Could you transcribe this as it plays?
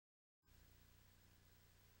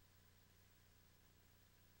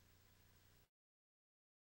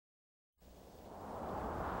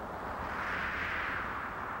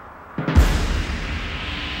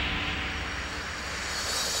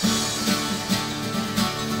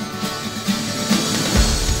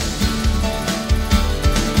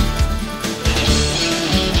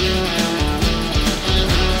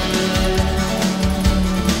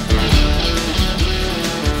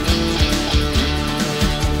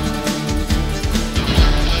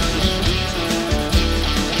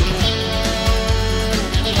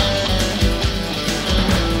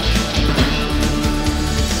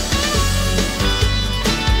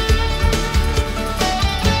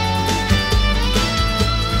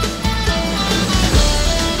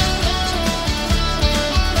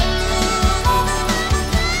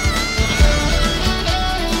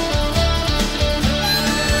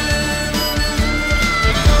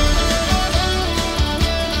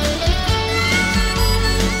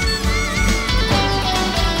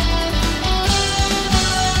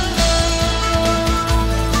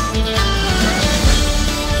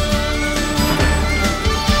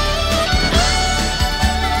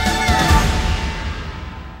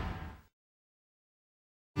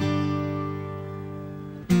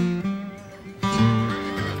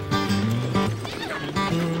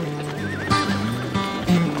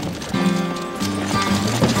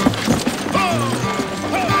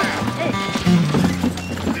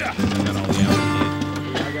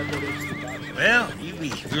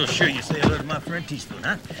as well sure you say hello to my friend Teaspoon,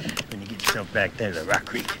 huh? When you get yourself back there to Rock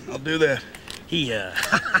Creek. I'll do that. He,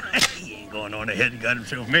 he ain't going on ahead and got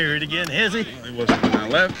himself married again, has he? Well, he wasn't when I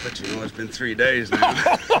left, but you know, it's been 3 days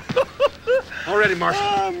now. All ready, Marshal.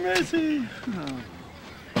 Oh, mercy. Oh.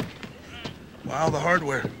 Wow, the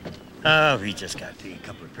hardware. Oh, we just got a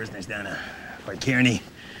couple of prisoners down Fort Kearney.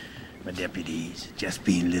 My deputy's just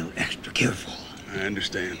being a little extra careful. I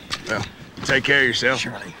understand. Well, you take care of yourself.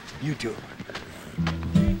 Shirley, you too.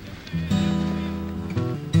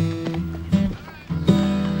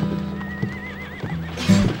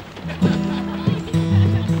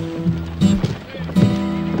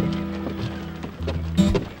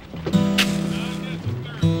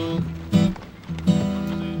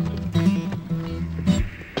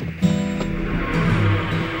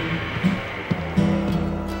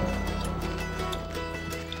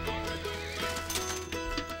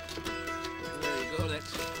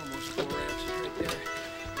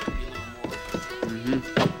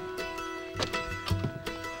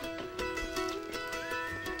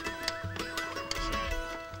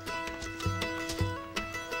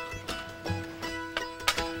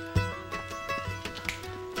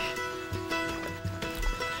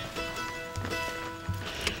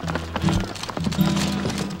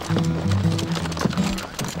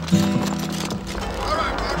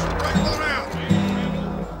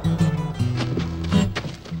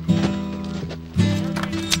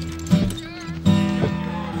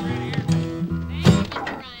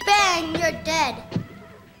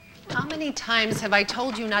 How many times have I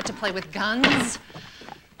told you not to play with guns?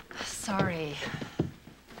 Sorry.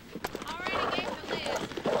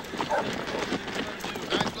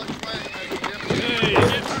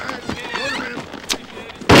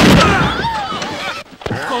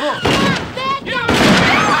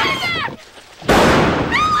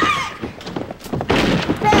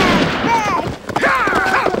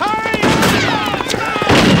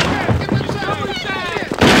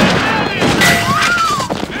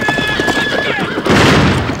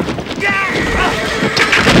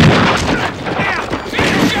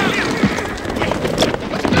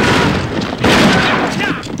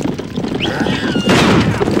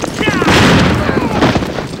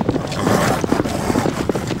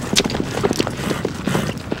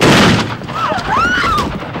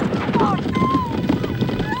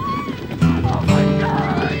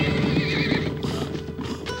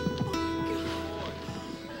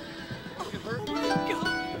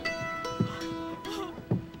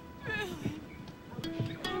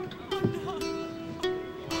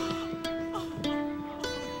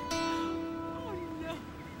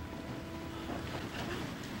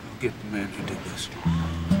 Get the man who did this.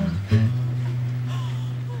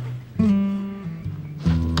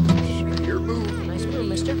 Your move. Nice move,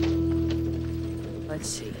 mister. Let's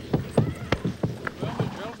see.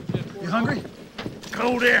 You hungry?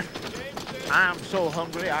 Cold air. I'm so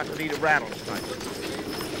hungry I could eat a rattlesnake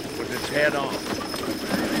with its head on.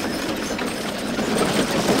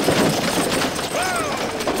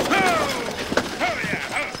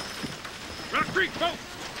 Rock Creek, folks!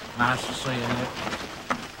 Nice to see you, Nick.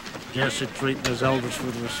 Jesse treating his elders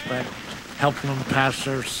with respect, helping them pass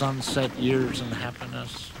their sunset years in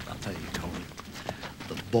happiness. I'll tell you, Cody,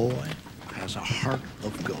 the boy has a heart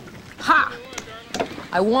of gold. Ha!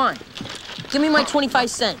 I won. Give me my 25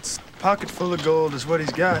 cents. Pocket full of gold is what he's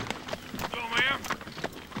got. Hello, ma'am.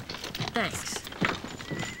 Thanks.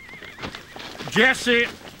 Jesse!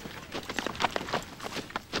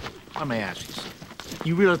 Let me ask you something.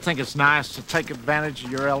 You really think it's nice to take advantage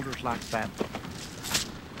of your elders like that?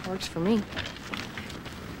 Works for me.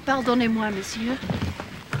 Pardonnez-moi, monsieur.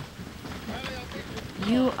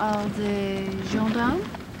 You are the gendarme?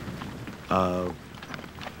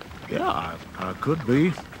 Yeah, I could be,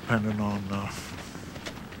 depending on, I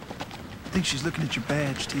think she's looking at your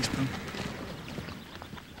badge, Teaspoon.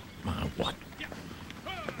 my what?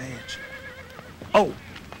 Badge. Oh!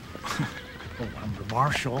 Oh, I'm the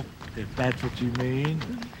marshal, if that's what you mean.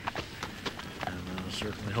 And I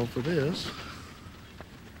certainly hope it is.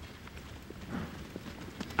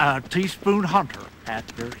 Teaspoon Hunter at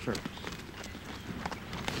your service.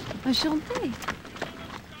 Enchanté.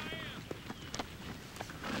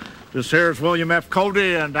 This here's William F.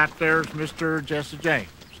 Cody, and that there's Mr. Jesse James.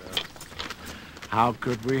 How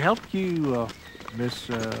could we help you, Miss,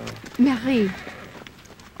 Marie.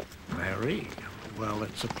 Mary? Well,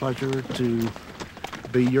 it's a pleasure to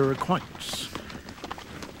be your acquaintance.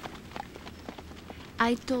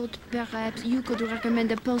 I thought perhaps you could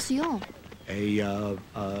recommend a pension.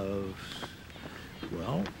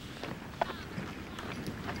 Well,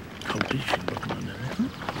 Cody, she looking at anything?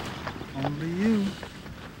 Only you.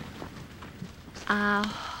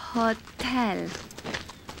 hotel.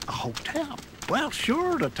 A hotel? Well,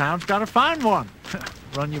 sure, the town's got to find one.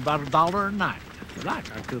 Run you about $1 a night. If you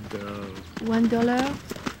like, I could, $1?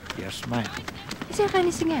 Yes, ma'am. Is there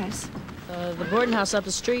anything else? The boarding house up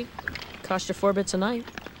the street. Cost you 4 bits a night.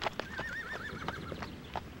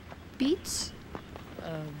 Beats?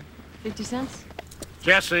 50 cents?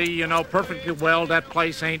 Jesse, you know perfectly well that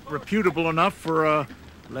place ain't reputable enough for a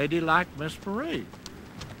lady like Miss Marie.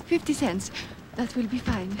 50 cents. That will be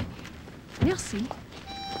fine. Merci.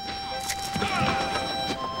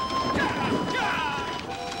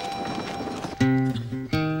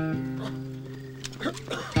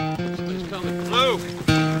 Luke!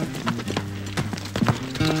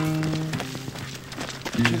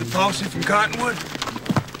 You the posse from Cottonwood?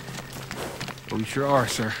 We sure are,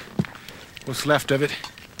 sir. What's left of it?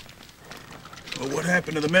 Well, what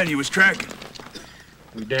happened to the men you was tracking?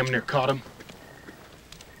 We damn near caught them.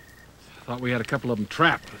 Thought we had a couple of them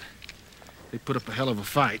trapped, but they put up a hell of a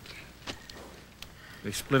fight.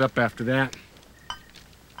 They split up after that,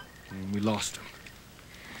 and we lost them.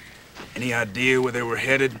 Any idea where they were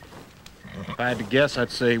headed? If I had to guess, I'd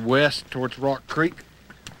say west towards Rock Creek.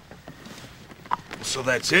 So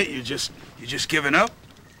that's it? You just giving up?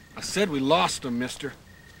 I said we lost them, mister.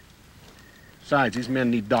 Besides, these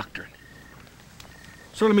men need doctoring.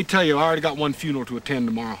 So let me tell you, I already got one funeral to attend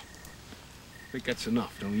tomorrow. I think that's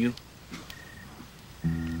enough, don't you?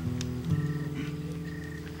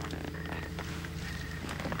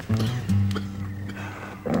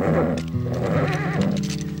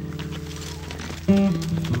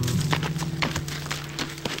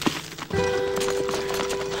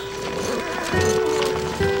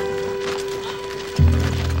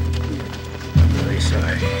 Very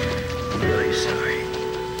sorry. Very sorry.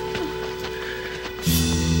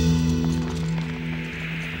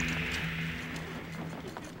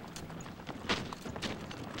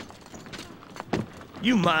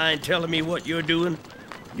 You mind telling me what you're doing?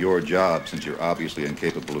 Your job, since you're obviously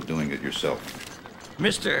incapable of doing it yourself.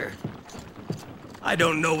 Mister, I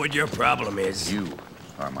don't know what your problem is. You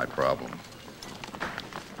are my problem.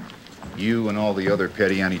 You and all the other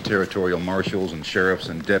petty anti-territorial marshals and sheriffs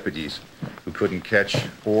and deputies who couldn't catch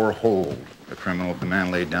or hold a criminal if the man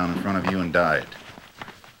laid down in front of you and died.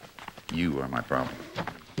 You are my problem.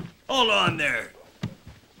 Hold on there.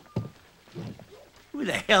 Who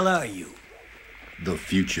the hell are you? The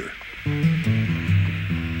future.